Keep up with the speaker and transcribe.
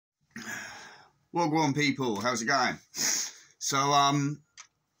Wagwan people, how's it going? So,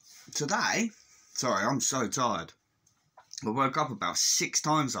 today, sorry, I'm so tired. I woke up about 6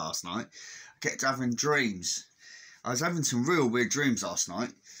 times last night. I kept having dreams. I was having some real weird dreams last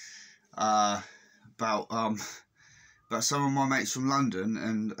night. About some of my mates from London,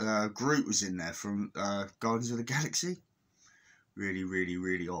 and Groot was in there from Guardians of the Galaxy.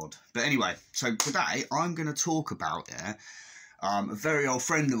 Really odd. But anyway, so today I'm going to talk about a very old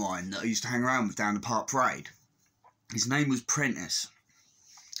friend of mine that I used to hang around with down the Park Parade. His name was Prentice.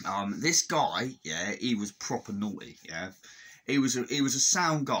 This guy, yeah, he was proper naughty. Yeah, he was a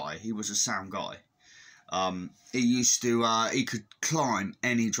sound guy. He was a sound guy. He used to he could climb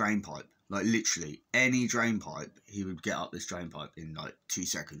any drain pipe, like literally any drain pipe. He would get up this drain pipe in like 2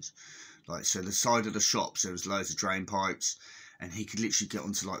 seconds. Like, so the side of the shops, there was loads of drain pipes, and he could literally get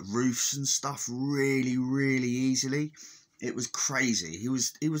onto like roofs and stuff really easily. It was crazy. He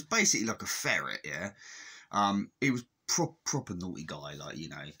was basically like a ferret, yeah. He was proper naughty guy, like, you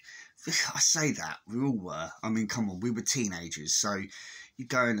know. I say that, we all were. I mean, come on, we were teenagers, so you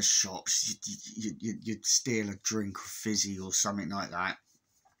go in the shops, you'd steal a drink of fizzy or something like that.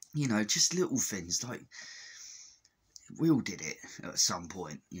 You know, just little things, like, we all did it at some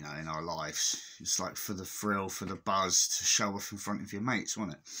point, you know, in our lives. It's like for the thrill, for the buzz, to show off in front of your mates,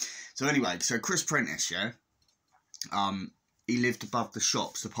 wasn't it? So anyway, so Chris Prentice, yeah, he lived above the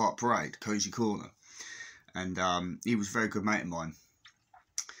shops, the Park Parade, Cozy Corner, and he was a very good mate of mine.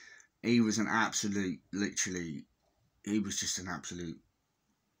 He was an absolute, literally, he was just an absolute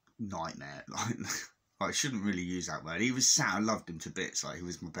nightmare. Like, I shouldn't really use that word. He was sad. I loved him to bits. Like, he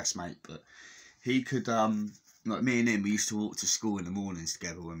was my best mate, but he could, like, me and him, we used to walk to school in the mornings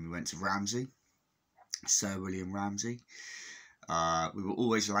together when we went to Ramsey, Sir William Ramsey. We were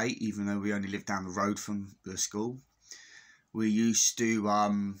always late, even though we only lived down the road from the school. We used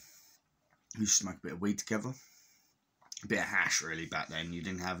to smoke a bit of weed together, a bit of hash really back then. You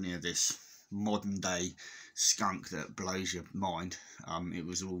didn't have any of this modern day skunk that blows your mind. It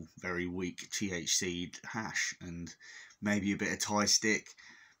was all very weak THC hash, and maybe a bit of Thai stick,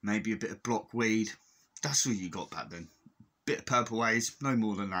 maybe a bit of block weed. That's all you got back then. Bit of purple haze, no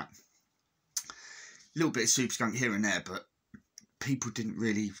more than that. A little bit of super skunk here and there, but people didn't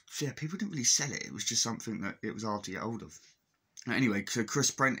really sell it. It was just something that it was hard to get hold of. Anyway, so Chris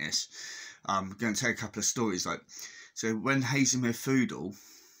Prentice, I'm going to tell you a couple of stories. Like, so when Hazelmere Foodle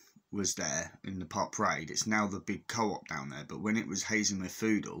was there in the Park Parade, it's now the big co-op down there, but when it was Hazelmere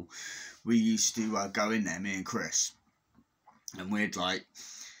Foodle, we used to go in there, me and Chris, and we'd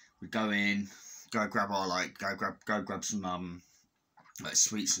go in, go grab our go grab some like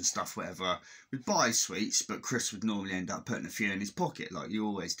sweets and stuff, whatever. We'd buy sweets, but Chris would normally end up putting a few in his pocket, like you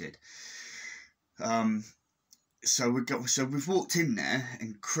always did. So we've walked in there,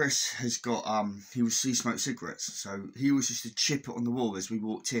 and Chris has got he smoked cigarettes, so he was just to chip it on the wall as we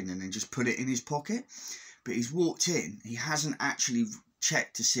walked in, and then just put it in his pocket. But he's walked in, he hasn't actually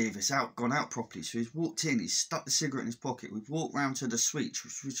checked to see if it's gone out properly. So he's walked in, he's stuck the cigarette in his pocket. We've walked round to the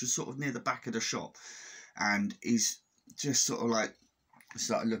sweets, which was sort of near the back of the shop, and he's just sort of like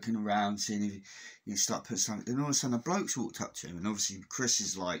started looking around, seeing if he start putting something. Then all of a sudden, a bloke's walked up to him, and obviously Chris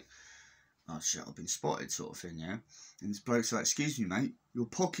is like, "Oh shit, I've been spotted," sort of thing, yeah. And this bloke's like, "Excuse me, mate, your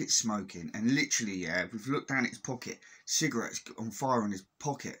pocket's smoking." And literally, yeah, we've looked down at his pocket, cigarettes on fire in his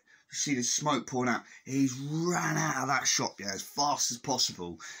pocket. You see the smoke pouring out. He's ran out of that shop, yeah, as fast as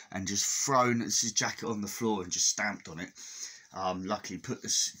possible, and just thrown his jacket on the floor and just stamped on it. Luckily, put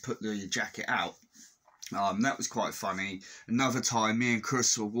the jacket out. That was quite funny. Another time, me and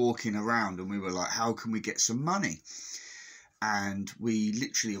Chris were walking around, and we were like, "How can we get some money?" And we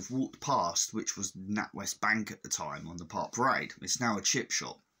literally have walked past, which was NatWest Bank at the time on the Park Parade. It's now a chip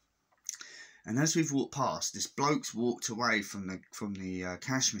shop. And as we've walked past, this bloke's walked away from the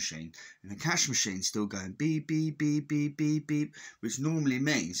cash machine, and the cash machine's still going beep beep beep beep beep beep, which normally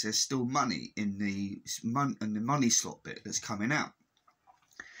means there's still money in the money slot bit that's coming out.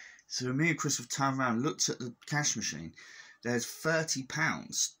 So me and Chris have turned around and looked at the cash machine. There's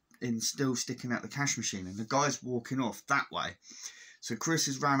 £30 still sticking out the cash machine, and the guy's walking off that way. So Chris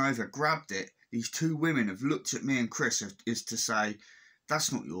has ran over, grabbed it. These two women have looked at me and Chris as to say,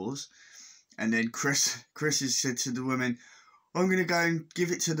 "That's not yours." And then Chris has said to the women, I'm going to go and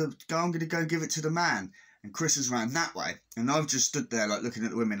give it to the man. And Chris has ran that way, and I've just stood there like looking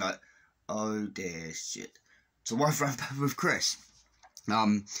at the women like, oh dear shit. So I've ran back with Chris.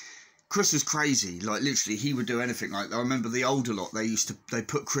 Chris was crazy, like literally he would do anything. Like, I remember the older lot, they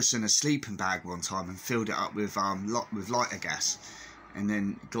put Chris in a sleeping bag one time and filled it up with lighter gas, and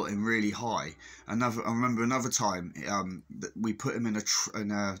then got him really high. I remember another time that we put him in a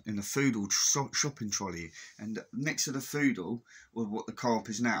foodle shopping trolley, and next to the foodle, or what the co-op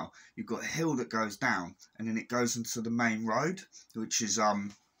is now, you've got a hill that goes down, and then it goes into the main road, which is oh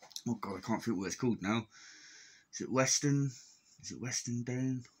god, I can't think what it's called now. Is it Western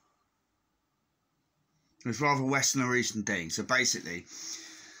Dean? It's rather Western or Eastern Dean. So basically,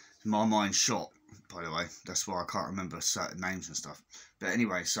 my mind's shot, by the way. That's why I can't remember certain names and stuff. But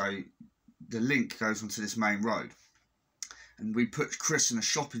anyway, so the link goes onto this main road. And we put Chris in a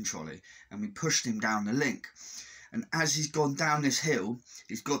shopping trolley and we pushed him down the link. And as he's gone down this hill,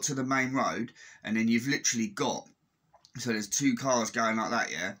 he's got to the main road. And then you've literally got, so there's two cars going like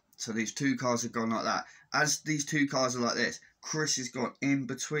that, yeah? So these two cars have gone like that. As these two cars are like this, Chris has got in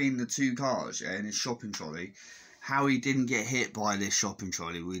between the two cars, yeah, in his shopping trolley. How he didn't get hit by this shopping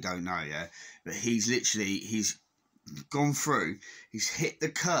trolley, we don't know, yeah. But he's gone through, he's hit the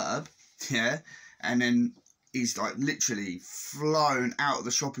curb, yeah, and then he's like literally flown out of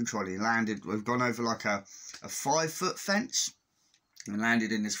the shopping trolley and landed. We've gone over like a 5-foot fence and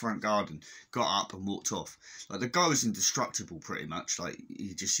landed in his front garden, got up and walked off. Like, the guy was indestructible pretty much. Like,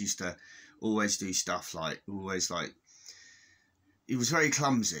 he just used to always do stuff like, he was very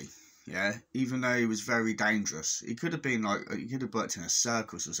clumsy, yeah, even though he was very dangerous. He could have been like, he could have worked in a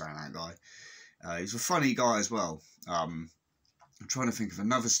circus or something, that guy. He's a funny guy as well. I'm trying to think of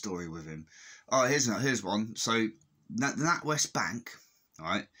another story with him. Oh, here's one. So, that West Bank,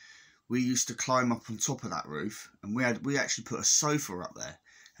 right, we used to climb up on top of that roof, and we actually put a sofa up there,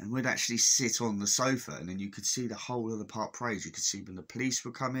 and we'd actually sit on the sofa, and then you could see the whole of the park parade. You could see when the police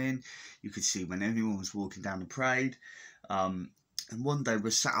were coming, you could see when anyone was walking down the parade. And one day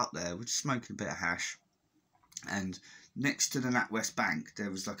we're sat up there, we're just smoking a bit of hash, and next to the NatWest Bank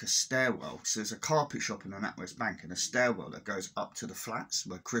there was like a stairwell. So there's a carpet shop in the NatWest Bank and a stairwell that goes up to the flats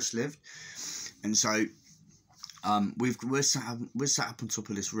where Chris lived. And so we're sat up on top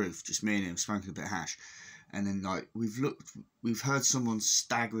of this roof, just me and him, smoking a bit of hash. And then, like, we've heard someone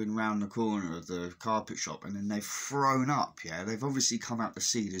staggering round the corner of the carpet shop, and then they've thrown up, yeah. They've obviously come out to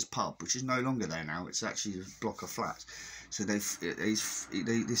Cedars pub, which is no longer there now. It's actually a block of flats. So this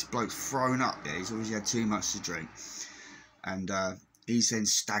bloke's thrown up, yeah. He's obviously had too much to drink. And he's then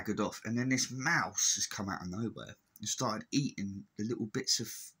staggered off. And then this mouse has come out of nowhere and started eating the little bits of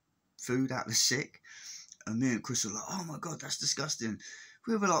food out of the sick. And me and Chris were like, oh my God, that's disgusting.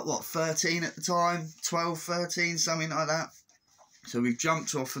 We were like, what, 13 at the time? 12, 13, something like that. So we've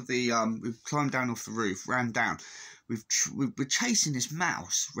jumped off of the, we've climbed down off the roof, ran down. We're chasing this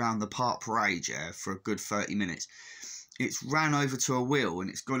mouse round the park parade, yeah, for a good 30 minutes. It's ran over to a wheel and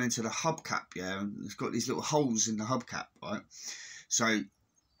it's gone into the hubcap, yeah, and it's got these little holes in the hubcap, right? So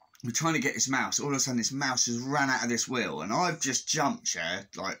we're trying to get this mouse. All of a sudden, this mouse has ran out of this wheel, and I've just jumped, yeah.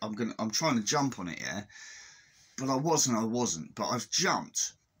 Like, I'm trying to jump on it, yeah. But I wasn't. But I've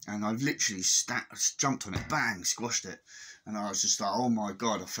jumped, and I've literally jumped on it, bang, squashed it, and I was just like, oh my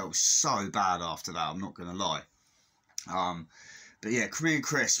God, I felt so bad after that. I'm not gonna lie. But yeah, me and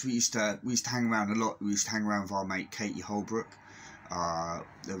Chris, we used to hang around a lot. We used to hang around with our mate Katie Holbrook.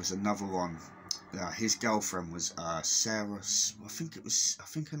 There was another one. His girlfriend was Sarah. I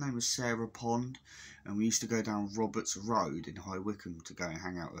think her name was Sarah Pond, and we used to go down Roberts Road in High Wycombe to go and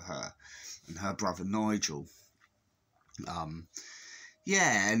hang out with her and her brother Nigel.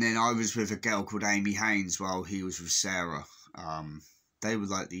 Yeah, and then I was with a girl called Amy Haynes while he was with Sarah. They were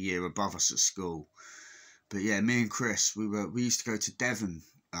like the year above us at school. But yeah, me and Chris, we used to go to Devon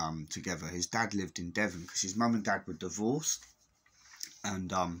together. His dad lived in Devon because his mum and dad were divorced,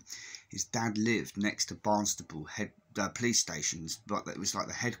 and his dad lived next to Barnstaple police stations, but it was like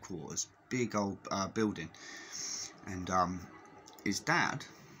the headquarters, big old building. And his dad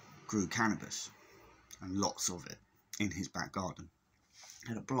grew cannabis, and lots of it, in his back garden. He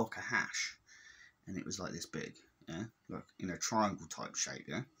had a block of hash, and it was like this big, yeah, like in a triangle type shape,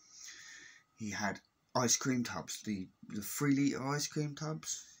 yeah. He had ice cream tubs, the 3 litre ice cream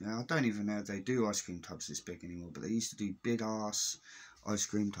tubs. Yeah, I don't even know if they do ice cream tubs this big anymore, but they used to do big ass ice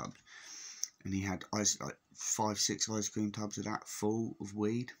cream tubs. And he had like 5-6 ice cream tubs of that full of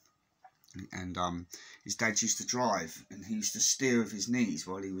weed. And his dad used to drive, and he used to steer with his knees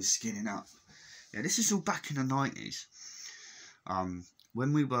while he was skinning up. Yeah, this is all back in the 90s.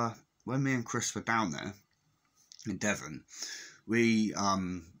 When me and Chris were down there in Devon, we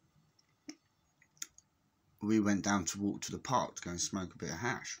went down to walk to the park to go and smoke a bit of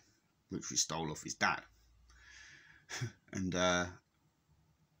hash, which we stole off his dad. And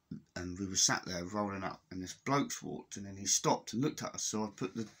we were sat there rolling up, and this bloke's walked, and then he stopped and looked at us. So I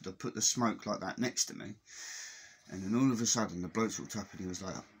put the smoke like that next to me, And then all of a sudden, the bloke looked up and he was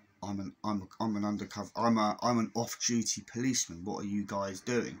like, I'm an undercover, I'm an off-duty policeman. What are you guys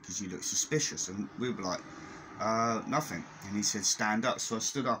doing? Because you look suspicious. And we were like, nothing. And he said, stand up. So I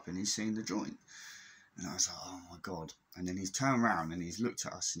stood up and he's seen the joint. And I was like, oh my God. And then he's turned around and he's looked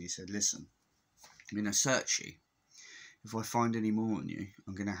at us and he said, listen, I'm going to search you. If I find any more on you,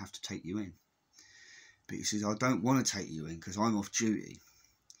 I'm going to have to take you in. But he says, I don't want to take you in because I'm off duty.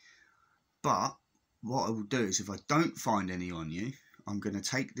 But what I will do is if I don't find any on you, I'm going to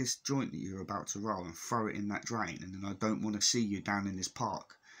take this joint that you're about to roll and throw it in that drain. And then I don't want to see you down in this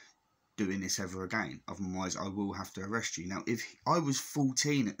park doing this ever again. Otherwise, I will have to arrest you. Now, if I was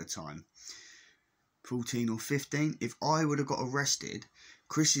 14 at the time, 14 or 15, if I would have got arrested,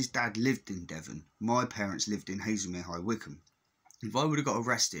 Chris's dad lived in Devon. My parents lived in Hazelmere High, Wycombe. If I would have got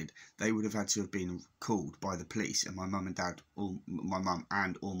arrested, they would have had to have been called by the police, and my mum and dad, or my mum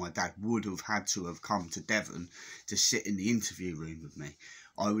and or my dad would have had to have come to Devon to sit in the interview room with me.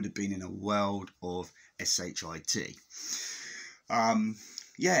 I would have been in a world of shit.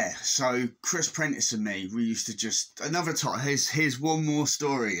 Yeah, so Chris Prentice and me, we used to just, another time, here's one more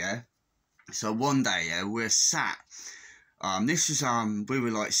story, yeah. So one day, yeah, we're sat, this was, we were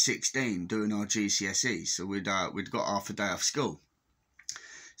like 16 doing our GCSEs, so we'd got half a day off school.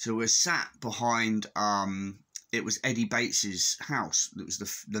 So we're sat behind, it was Eddie Bates's house. It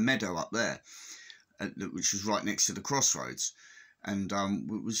was the meadow up there, which was right next to the crossroads. And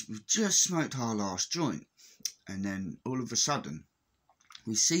we just smoked our last joint. And then all of a sudden,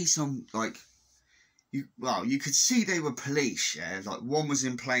 we see some, like, you could see they were police, yeah? Like, one was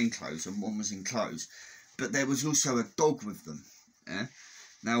in plain clothes and one was in clothes. But there was also a dog with them, yeah?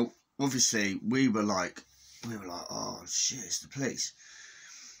 Now, obviously, we were like, oh, shit, it's the police.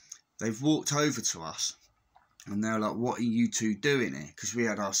 They've walked over to us and they're like, what are you two doing here? Because we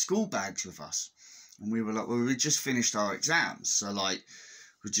had our school bags with us. And we were like, well, we just finished our exams. So, like,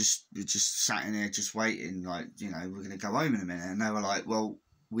 we just sat in here just waiting, like, you know, we're going to go home in a minute. And they were like, well,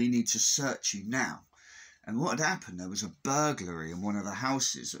 we need to search you now. And what had happened, there was a burglary in one of the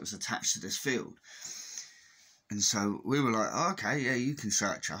houses that was attached to this field. And so we were like, oh, okay, yeah, you can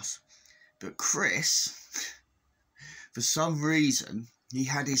search us. But Chris, for some reason, he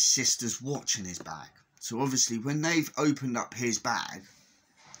had his sister's watch in his bag. So obviously when they've opened up his bag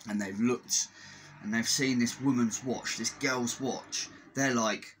and they've looked and they've seen this woman's watch, this girl's watch, they're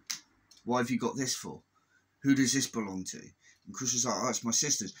like, why have you got this for? Who does this belong to? And Chris was like, oh, it's my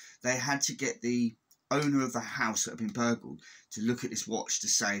sister's. They had to get the owner of the house that had been burgled to look at this watch to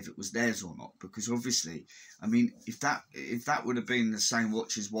say if it was theirs or not, because obviously, I mean, if that would have been the same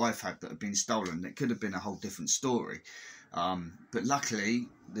watch his wife had that had been stolen, it could have been a whole different story. But luckily,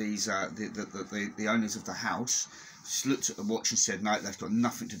 these the owners of the house just looked at the watch and said, no, they've got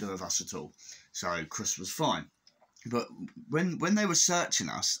nothing to do with us at all. So Chris was fine. But when they were searching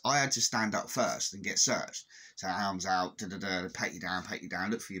us, I had to stand up first and get searched. So arms out, pat you down,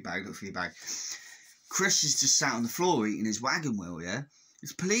 look for your bag, Chris is just sat on the floor eating his wagon wheel, yeah?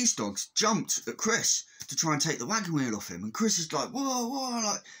 His police dogs jumped at Chris to try and take the wagon wheel off him. And Chris is like, whoa,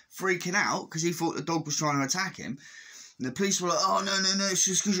 like freaking out because he thought the dog was trying to attack him. And the police were like, oh, no, it's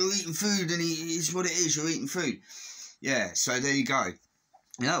just because you're eating food and it's what it is, you're eating food. Yeah, so there you go.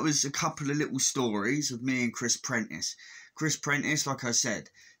 And that was a couple of little stories of me and Chris Prentice. Chris Prentice, like I said,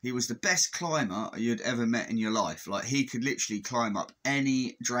 he was the best climber you'd ever met in your life. Like, he could literally climb up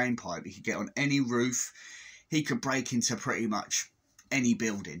any drain pipe. He could get on any roof. He could break into pretty much any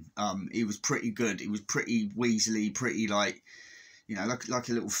building. He was pretty good. He was pretty weaselly, pretty, like, you know, like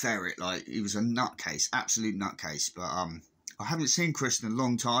a little ferret. Like, he was a nutcase, absolute nutcase. But I haven't seen Chris in a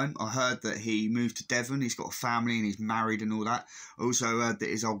long time. I heard that he moved to Devon. He's got a family and he's married and all that. I also heard that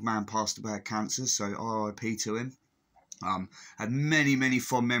his old man passed away of cancer, so RIP to him. Had many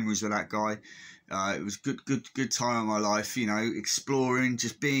fond memories of that guy. It was good time of my life, you know, exploring,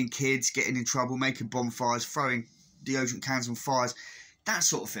 just being kids, getting in trouble, making bonfires, throwing deodorant cans on fires, that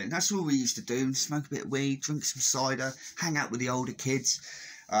sort of thing. That's all we used to do, and smoke a bit of weed, drink some cider, hang out with the older kids,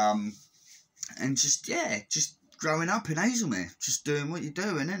 and just growing up in Hazelmere, just doing what you're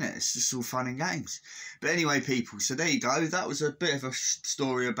doing, innit? It's just all fun and games. But anyway, people, so there you go. That was a bit of a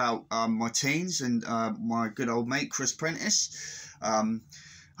story about my teens and my good old mate, Chris Prentice.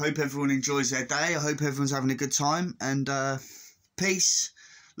 Hope everyone enjoys their day. I hope everyone's having a good time. And peace,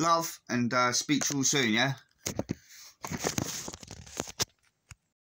 love, and speak to you all soon, yeah?